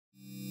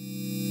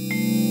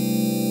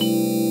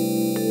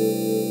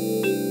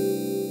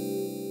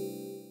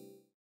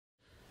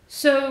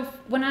So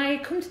when I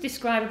come to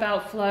describe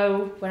about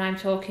flow, when I'm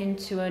talking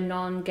to a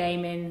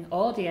non-gaming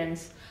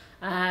audience,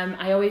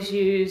 I always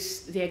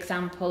use the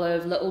example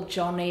of little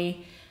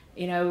Johnny,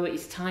 you know,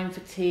 it's time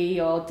for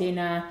tea or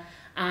dinner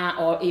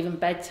or even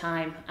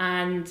bedtime.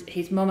 And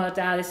his mum or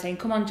dad is saying,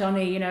 come on,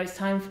 Johnny, you know, it's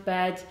time for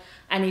bed.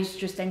 And he's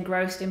just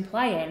engrossed in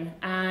playing.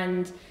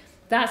 And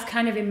that's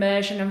kind of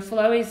immersion. And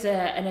flow is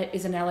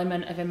an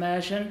element of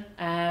immersion.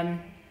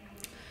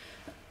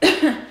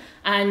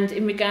 And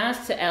in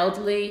regards to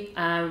elderly,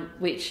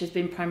 which has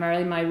been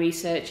primarily my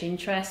research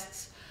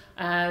interests,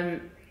 I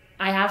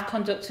have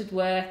conducted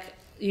work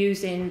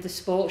using the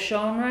sports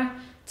genre,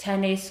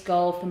 tennis,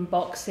 golf and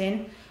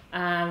boxing,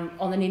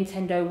 on the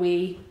Nintendo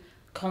Wii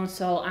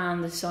console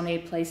and the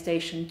Sony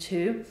PlayStation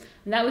 2.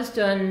 And that was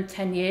done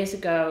 10 years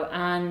ago,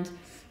 and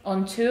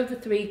on 2 of the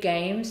 3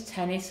 games,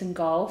 tennis and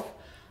golf,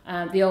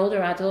 the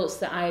older adults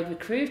that I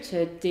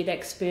recruited did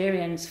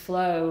experience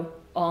flow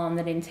on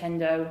the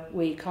Nintendo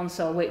Wii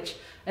console, which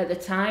at the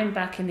time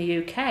back in the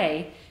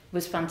UK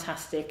was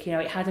fantastic. You know,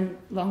 it hadn't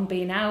long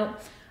been out,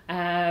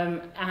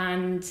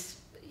 and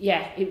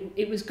yeah,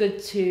 it was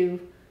good to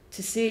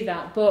see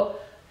that.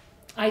 But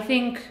I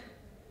think,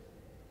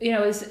 you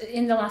know, as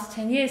in the last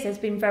 10 years, there's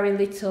been very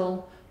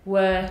little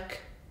work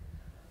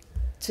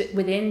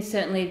within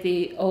certainly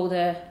the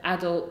older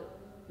adult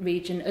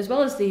region as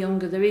well as the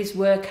younger. There is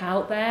work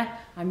out there.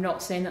 I'm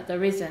not saying that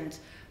there isn't,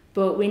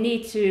 but we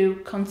need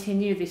to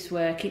continue this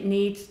work. It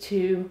needs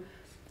to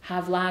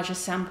have larger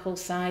sample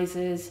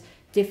sizes,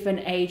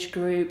 different age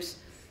groups,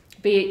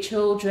 be it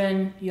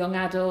children, young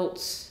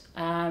adults,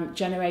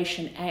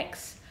 Generation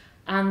X,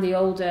 and the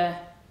older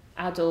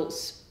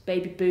adults,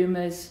 baby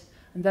boomers,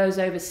 and those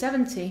over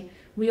 70.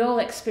 We all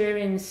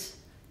experience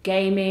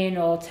gaming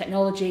or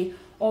technology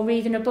or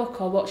reading a book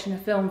or watching a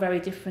film very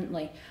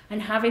differently.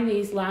 And having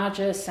these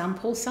larger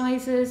sample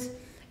sizes,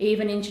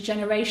 even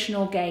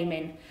intergenerational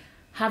gaming,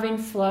 having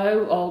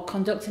flow or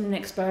conducting an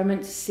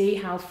experiment to see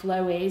how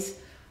flow is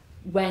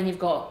when you've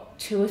got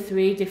 2 or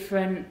 3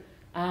 different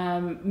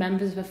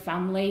members of a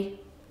family,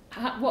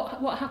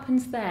 what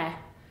happens there?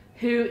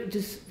 Who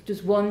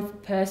does one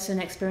person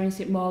experience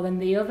it more than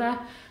the other?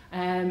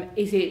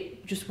 Is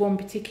it just one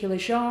particular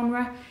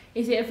genre?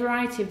 Is it a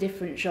variety of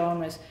different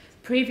genres?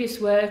 Previous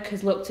work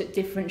has looked at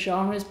different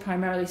genres,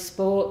 primarily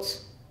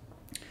sports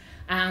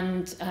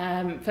and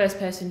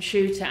first-person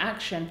shooter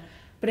action.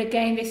 But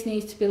again, this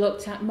needs to be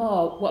looked at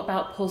more. What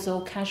about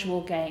puzzle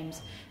casual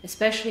games?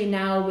 Especially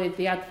now with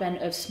the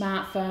advent of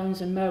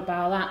smartphones and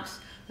mobile apps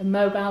and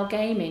mobile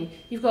gaming.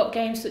 You've got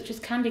games such as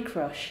Candy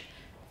Crush.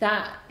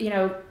 That, you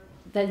know,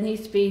 there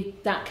needs to be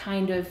that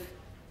kind of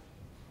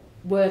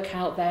work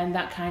out there and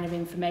that kind of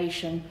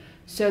information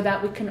so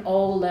that we can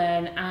all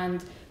learn,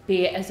 and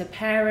be it as a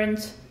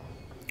parent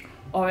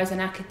or as an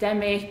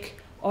academic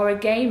or a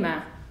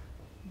gamer,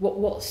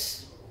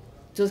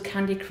 does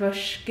Candy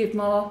Crush give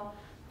more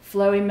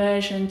flow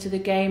immersion to the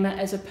gamer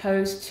as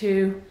opposed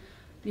to,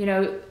 you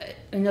know,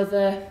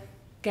 another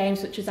game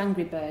such as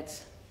Angry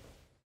Birds?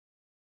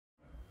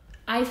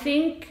 I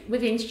think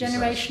with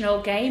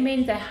intergenerational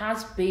gaming there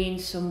has been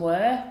some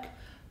work,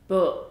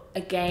 but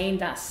again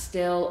that's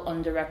still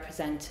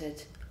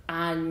underrepresented.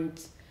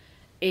 And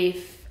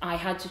if I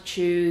had to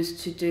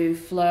choose to do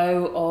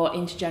flow or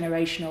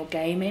intergenerational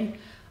gaming,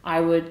 I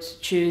would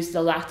choose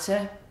the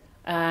latter,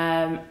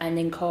 and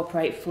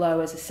incorporate flow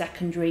as a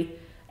secondary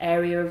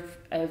area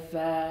of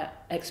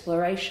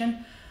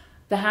exploration.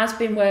 There has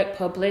been work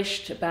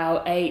published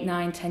about 8,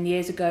 9, 10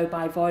 years ago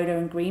by Voida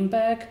and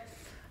Greenberg,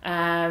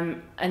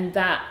 and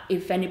that,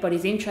 if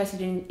anybody's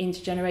interested in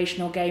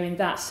intergenerational gaming,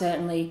 that's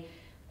certainly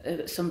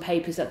some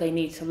papers that they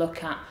need to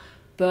look at.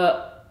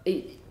 But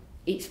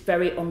it's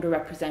very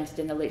underrepresented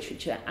in the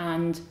literature,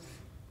 and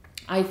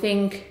I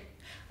think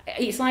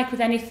it's like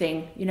with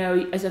anything, you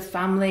know, as a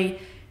family,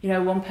 you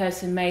know, one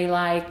person may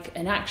like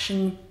an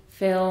action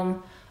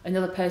film,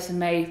 another person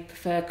may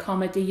prefer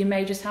comedy. You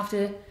may just have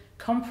to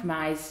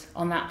compromise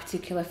on that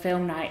particular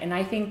film night. And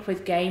I think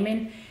with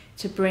gaming,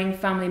 to bring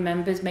family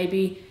members,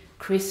 maybe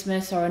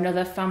Christmas or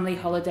another family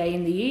holiday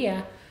in the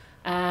year,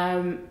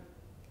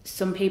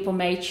 some people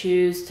may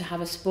choose to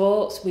have a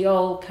sports. We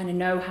all kind of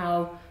know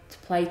how to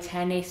play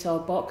tennis or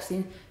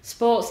boxing.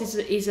 Sports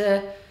is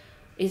an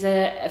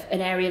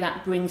area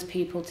that brings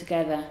people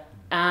together.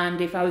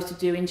 And if I was to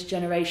do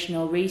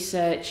intergenerational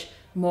research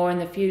more in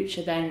the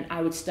future, then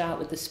I would start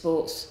with the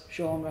sports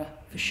genre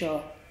for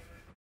sure.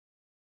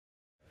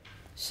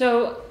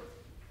 So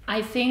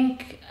I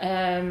think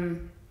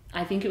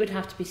it would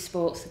have to be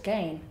sports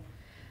again.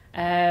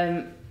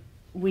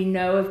 We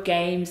know of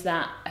games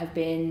that have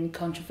been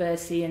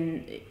controversy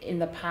in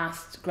the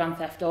past, Grand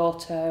Theft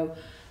Auto,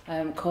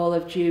 Call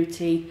of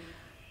Duty.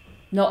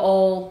 Not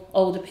all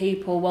older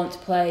people want to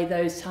play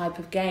those type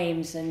of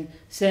games, and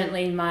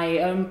certainly in my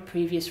own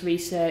previous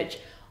research,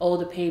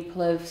 older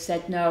people have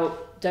said no,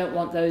 don't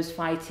want those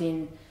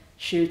fighting,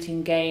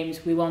 shooting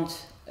games. We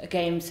want a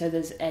game, so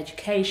there's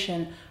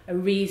education, a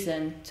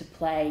reason to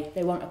play.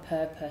 They want a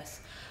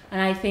purpose.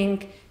 And I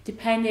think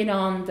depending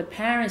on the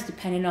parents,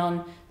 depending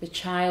on the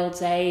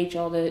child's age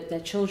or their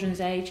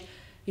children's age,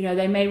 you know,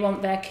 they may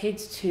want their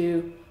kids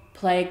to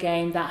play a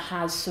game that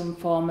has some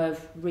form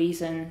of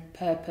reason,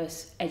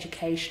 purpose,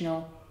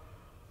 educational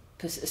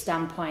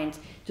standpoint.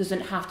 It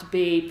doesn't have to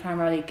be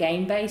primarily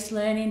game-based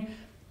learning,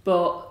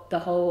 but the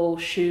whole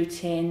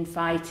shooting,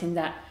 fighting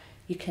that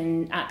you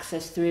can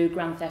access through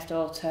Grand Theft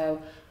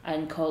Auto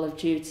and Call of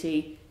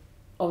Duty.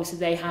 Obviously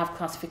they have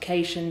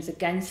classifications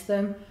against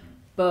them,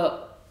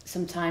 but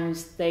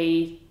sometimes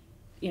they,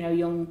 you know,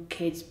 young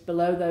kids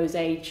below those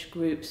age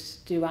groups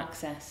do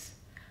access.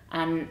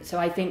 And so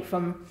I think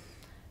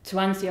to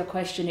answer your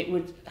question, it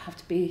would have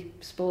to be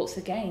sports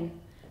again,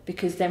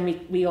 because then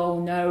we all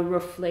know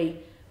roughly,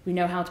 we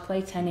know how to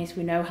play tennis,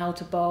 we know how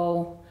to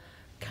bowl,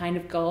 kind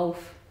of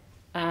golf.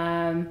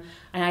 And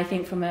I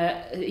think from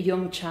a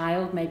young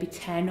child, maybe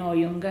 10 or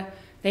younger,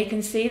 they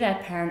can see their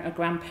parent or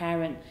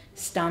grandparent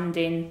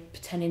standing,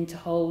 pretending to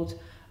hold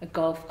a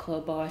golf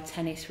club or a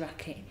tennis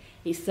racket.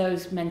 It's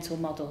those mental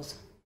models.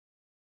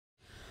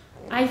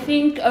 I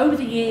think over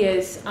the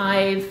years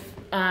I've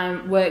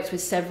worked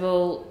with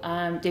several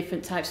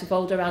different types of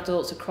older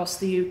adults across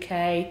the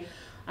UK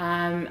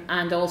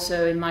and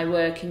also in my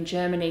work in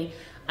Germany.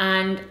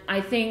 And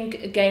I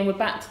think, again, we're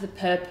back to the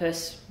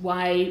purpose.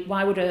 Why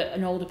would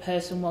an older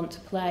person want to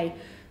play?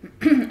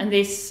 And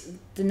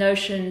the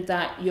notion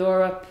that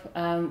Europe,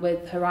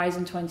 with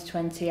Horizon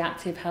 2020,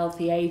 active,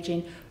 healthy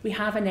ageing, we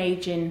have an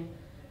ageing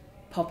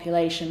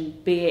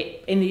population, be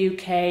it in the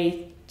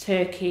UK,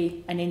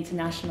 Turkey and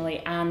internationally,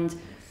 and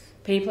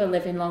people are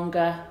living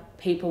longer,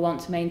 people want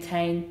to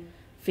maintain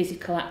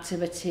physical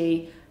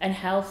activity and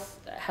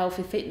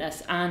healthy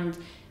fitness, and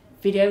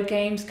video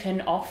games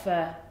can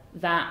offer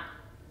that,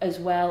 as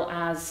well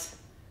as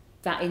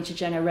that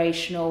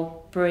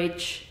intergenerational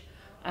bridge,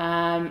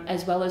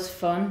 as well as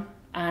fun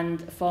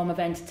and a form of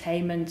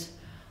entertainment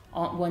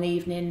on one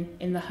evening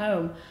in the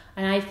home.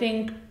 And I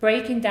think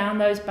breaking down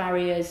those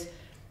barriers,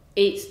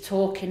 it's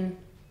talking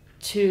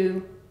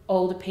to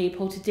older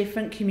people, to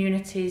different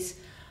communities.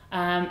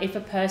 If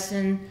a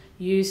person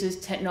uses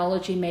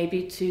technology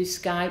maybe to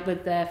Skype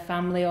with their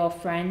family or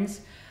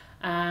friends,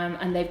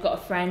 and they've got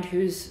a friend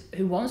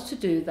who wants to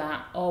do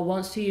that or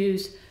wants to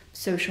use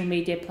social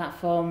media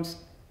platforms,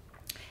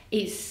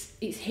 it's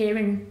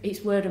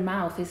word of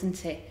mouth,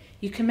 isn't it?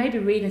 You can maybe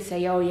read and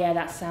say, oh yeah,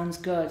 that sounds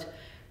good,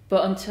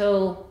 but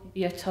until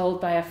you're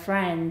told by a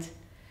friend,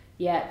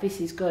 yeah, this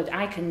is good,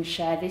 I can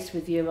share this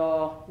with you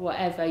or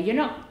whatever, you're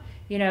not,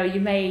 you know, you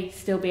may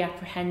still be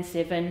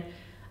apprehensive, and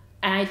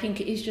I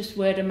think it is just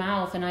word of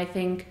mouth. And I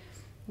think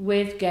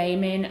with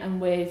gaming and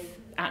with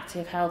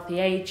active healthy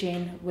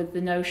aging, with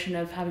the notion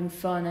of having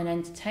fun and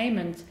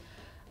entertainment,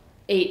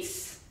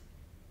 it's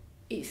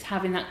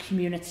having that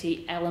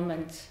community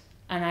element.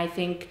 And I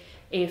think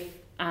if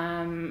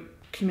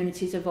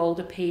communities of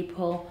older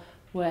people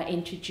were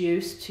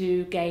introduced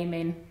to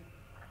gaming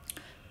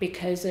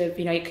because of,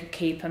 you know, it could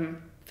keep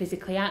them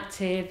physically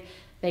active,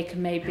 they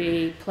can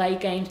maybe play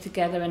games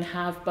together and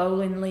have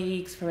bowling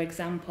leagues, for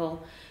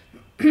example,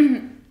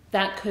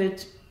 that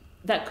could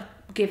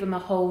give them a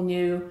whole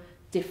new,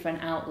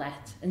 different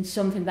outlet, and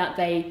something that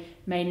they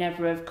may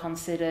never have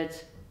considered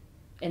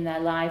in their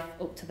life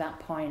up to that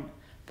point.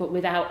 But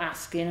without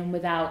asking and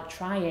without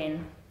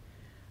trying,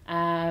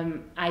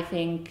 I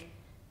think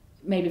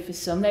maybe for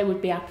some they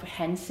would be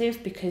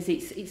apprehensive because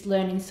it's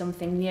learning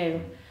something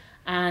new,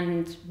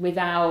 and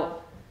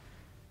without,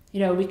 you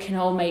know, we can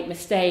all make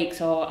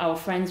mistakes, or our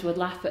friends would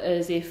laugh at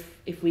us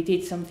if we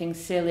did something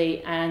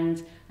silly.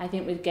 And I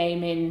think with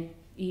gaming,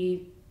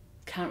 you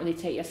can't really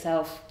take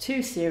yourself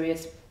too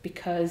serious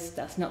because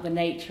that's not the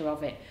nature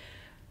of it.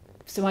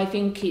 So I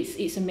think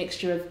it's a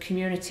mixture of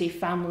community,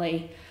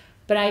 family,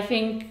 but I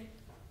think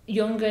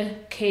younger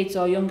kids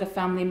or younger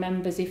family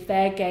members, if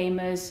they're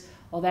gamers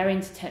or they're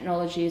into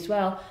technology as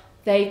well,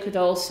 they could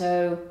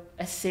also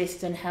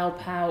assist and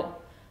help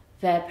out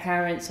their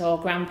parents or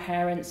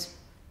grandparents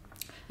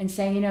and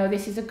say, you know,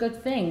 this is a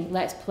good thing,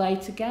 let's play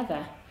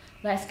together,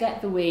 let's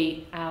get the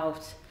Wii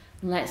out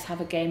and let's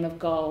have a game of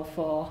golf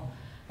or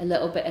a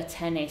little bit of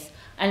tennis.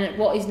 And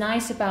what is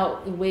nice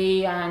about the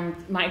Wii and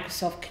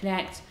Microsoft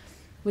Connect,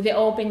 with it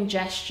all being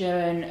gesture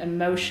and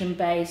motion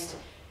based,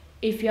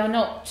 if you're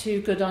not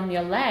too good on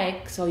your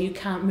legs or you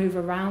can't move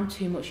around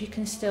too much, you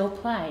can still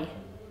play.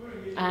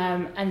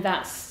 And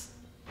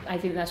I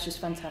think that's just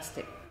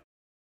fantastic.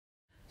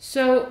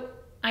 So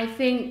I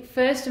think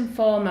first and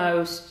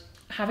foremost,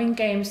 having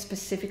games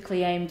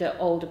specifically aimed at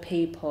older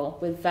people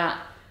with that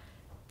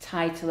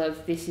title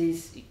of this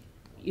is,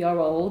 you're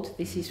old,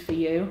 this is for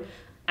you,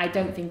 I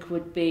don't think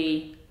would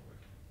be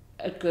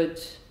a good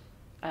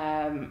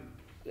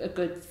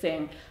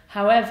thing.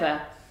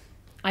 However,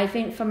 I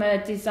think from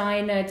a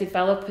designer,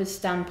 developer's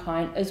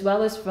standpoint, as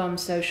well as from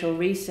social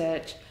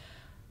research,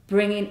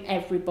 bringing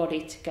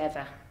everybody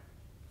together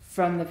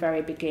from the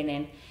very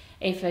beginning.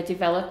 If a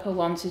developer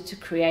wanted to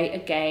create a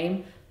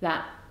game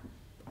that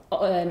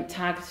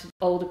targeted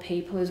older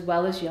people as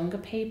well as younger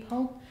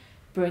people,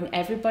 bring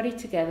everybody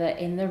together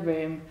in the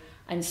room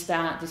and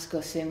start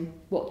discussing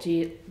what do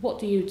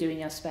you do in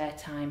your spare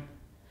time.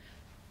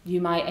 You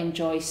might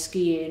enjoy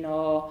skiing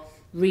or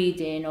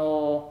reading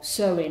or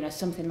sewing or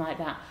something like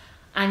that.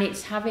 And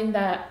it's having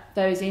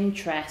those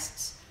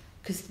interests,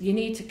 because you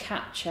need to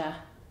capture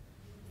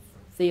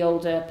the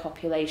older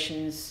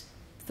population's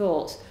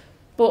thoughts.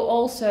 But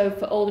also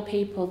for older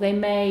people, they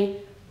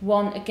may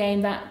want a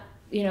game that,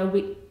 you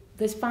know,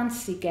 there's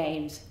fantasy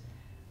games.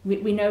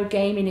 We know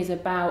gaming is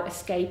about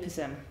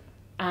escapism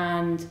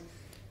and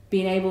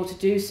being able to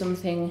do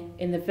something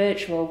in the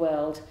virtual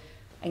world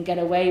and get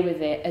away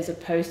with it, as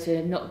opposed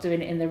to not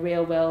doing it in the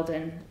real world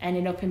and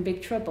ending up in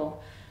big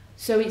trouble.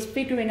 So it's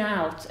figuring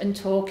out and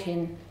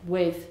talking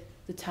with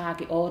the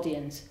target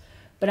audience.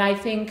 But I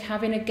think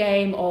having a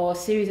game or a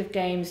series of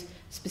games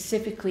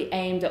specifically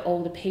aimed at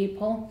older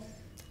people,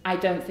 I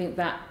don't think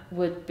that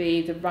would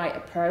be the right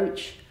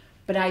approach.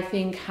 But I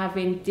think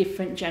having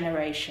different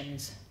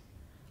generations,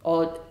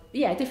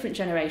 different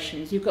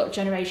generations. You've got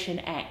Generation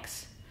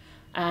X.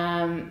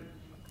 I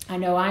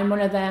know I'm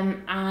one of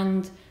them,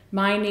 and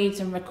my needs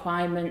and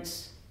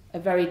requirements are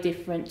very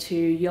different to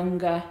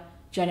younger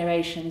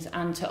generations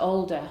and to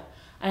older.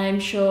 And I'm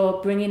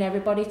sure bringing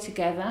everybody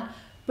together,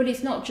 but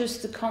it's not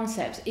just the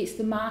concepts, it's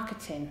the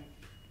marketing,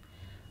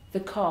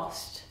 the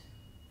cost.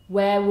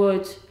 Where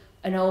would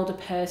an older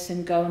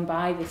person go and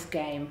buy this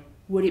game?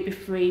 Would it be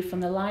free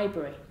from the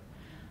library?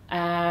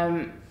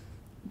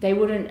 They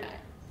wouldn't.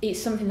 It's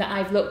something that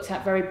I've looked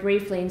at very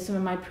briefly in some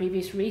of my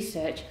previous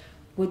research.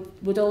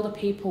 Would older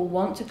people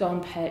want to go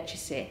and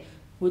purchase it?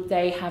 Would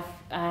they have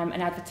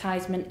an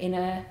advertisement in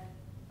a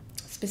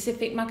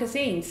specific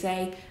magazine,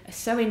 say a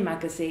sewing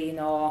magazine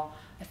or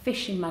a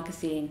fishing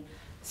magazine?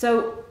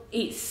 So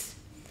it's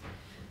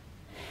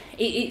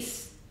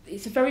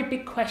a very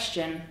big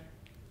question,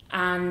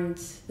 and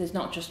there's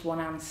not just one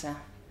answer.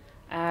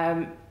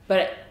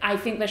 But I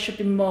think there should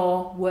be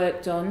more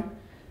work done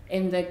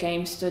in the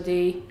game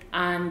study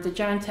and the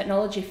general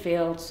technology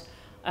fields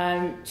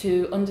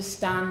to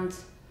understand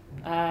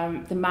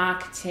the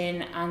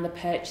marketing and the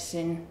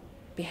purchasing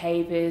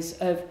behaviours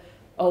of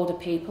older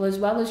people as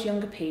well as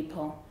younger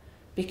people,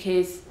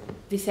 because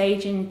this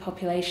ageing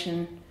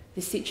population,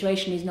 this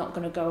situation is not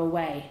going to go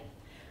away.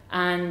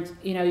 And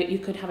you know, you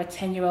could have a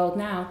 10-year-old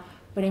now,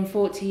 but in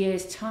 40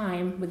 years'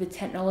 time, with the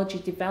technology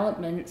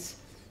developments,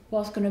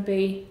 what's going to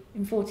be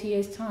in 40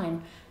 years'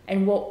 time,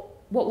 and what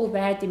will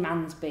their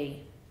demands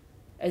be,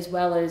 as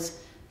well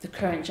as the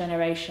current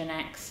Generation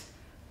X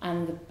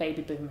and the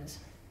baby boomers.